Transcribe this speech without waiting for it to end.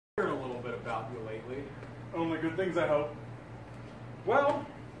about you lately. Only good things, I hope. Well,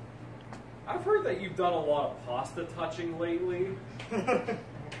 I've heard that you've done a lot of pasta touching lately.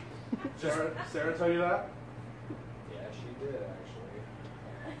 Sarah tell you that? Yeah, she did,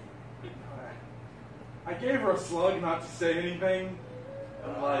 actually. I gave her a slug not to say anything.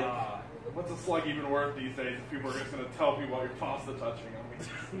 And like, what's a slug even worth these days if people are just going to tell people about your pasta touching? I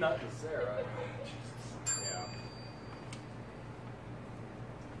mean, Not to Sarah.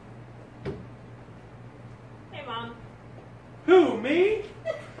 Yeah. Hey, Mom. Who, me?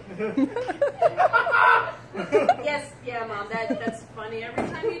 Yes, yeah, Mom, that's funny every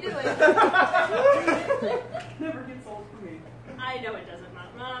time you do it. Never gets old for me. I know it doesn't,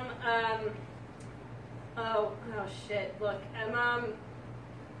 Mom. Oh shit, look, Mom,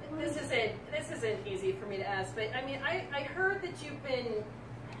 this isn't easy for me to ask, but I mean, I heard that you've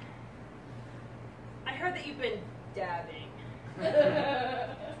been dabbing.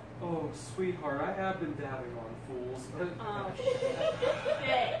 Oh, sweetheart, I have been dabbing on fools. Oh,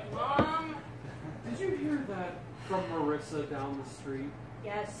 shit, Mom. Did you hear that from Marissa down the street?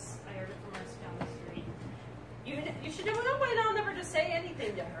 Yes, I heard it from us down the street. You should have went on never to say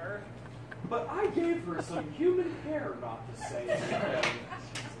anything to her. But I gave her some human hair not to say anything.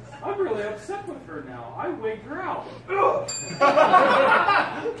 I'm really upset with her now. I wigged her out. Ugh.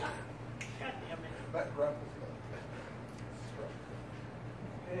 God damn it. that grandpa's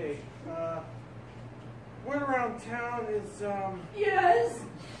Hey, word around town is, Yes!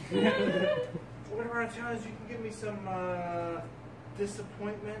 word around town is you can give me some,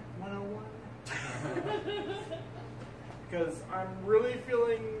 disappointment 101. Because I'm really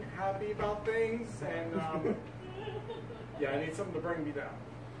feeling happy about things, and, yeah, I need something to bring me down.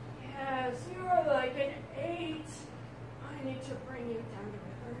 Yes, you're like an 8. I need to bring you down to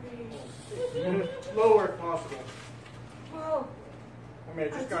a 3. Lower if possible. Well, I mean, I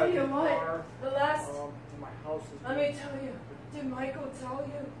just I got tell a you new what, car. the last, My house is. let me tell you, did Michael tell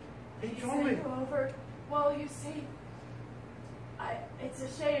you? He He told sent me. you over. Well, you see, it's a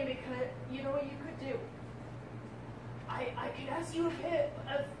shame because you know what you could do. I could ask you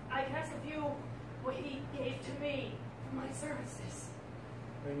I could ask of you what he gave to me for my services.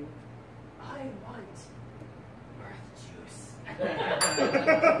 And I want birth juice.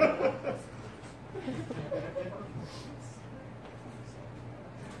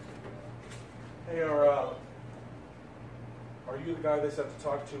 Hey, are you the guy they said to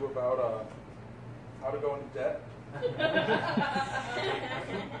talk to about how to go into debt?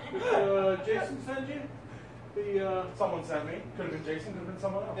 Jason sent you? Someone sent me. Could have been Jason, could have been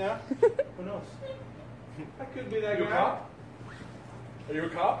someone else. Yeah? Who knows? That could be that Are you a guy. cop? Are you a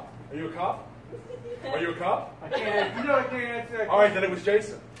cop? Are you a cop? Are you a cop? I can't. You know I can't answer that. All right, then it was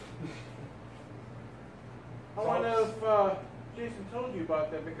Jason. I want to know if Jason told you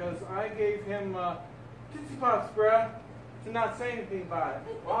about that because I gave him Tootsie Pops, bruh, to not say anything about it.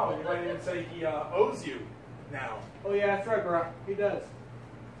 Wow, you might even say he owes you now. Oh yeah, that's right, bruh. He does.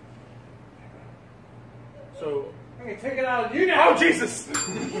 So, I'm gonna take it out of you now. oh Jesus!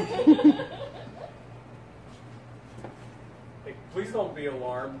 Hey, please don't be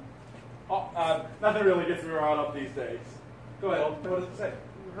alarmed. Oh, nothing really gets me riled up these days. Go ahead. What does it say?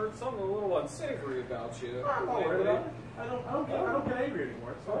 I heard something a little unsavory about you. I'm not worried about it. I don't get angry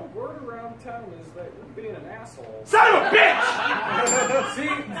anymore. It's Well, fine. word around town is that you're being an asshole. Son of a bitch! See?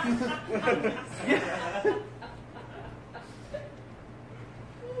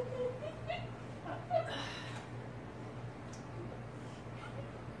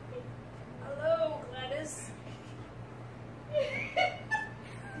 Hello, Gladys.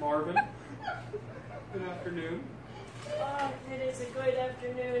 Marvin, good afternoon. It is a good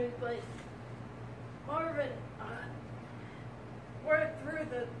afternoon, but Marvin, word through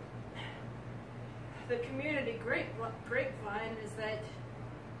the community grapevine is that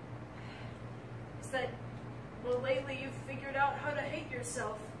well, lately you've figured out how to hate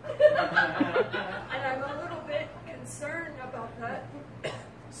yourself, and I'm a little bit concerned about that.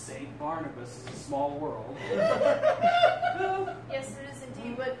 St. Barnabas is a small world. Well, yes, it is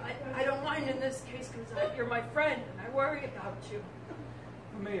indeed, but I don't mind in this case because you're my friend and I worry about you.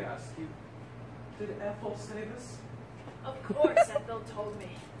 Let me ask you, did Ethel say this? Of course, Ethel told me.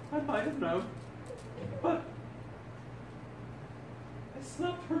 I might have known, but I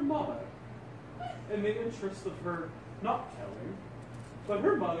slapped her mother in the interest of her not telling, but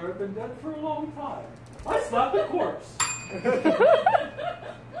her mother had been dead for a long time. I slapped the corpse.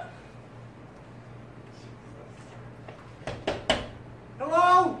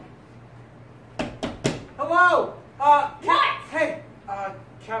 Hello? Hello? Hey,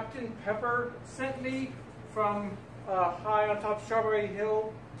 Captain Pepper sent me from high on top of Strawberry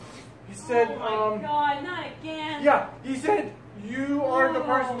Hill He said, Oh my God, not again. yeah, he said you are the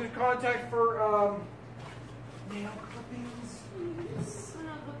person to contact for, nail clippings. Son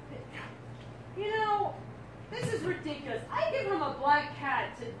of a bitch. You know, this is ridiculous. I give him a black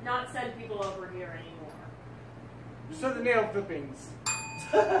cat to not send people over here anymore. So the nail clippings.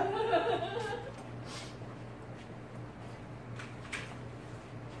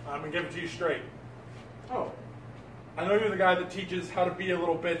 I'm gonna give it to you straight. Oh. I know you're the guy that teaches how to be a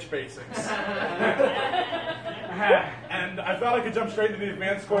little bitch basics. And I thought I could jump straight into the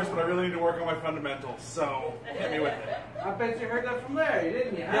advanced course, but I really need to work on my fundamentals, so hit me with it. I bet you heard that from Larry,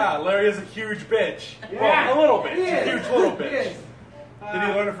 didn't you? Yeah, Larry is a huge bitch. Yeah. Well, a little bitch. He A is. huge little He bitch. is. Did he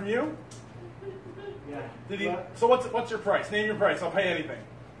learn it from you? Yeah. Did he? But- So what's your price? Name your price. I'll pay anything.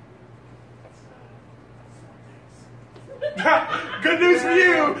 Good news for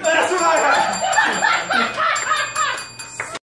you. That's what I have.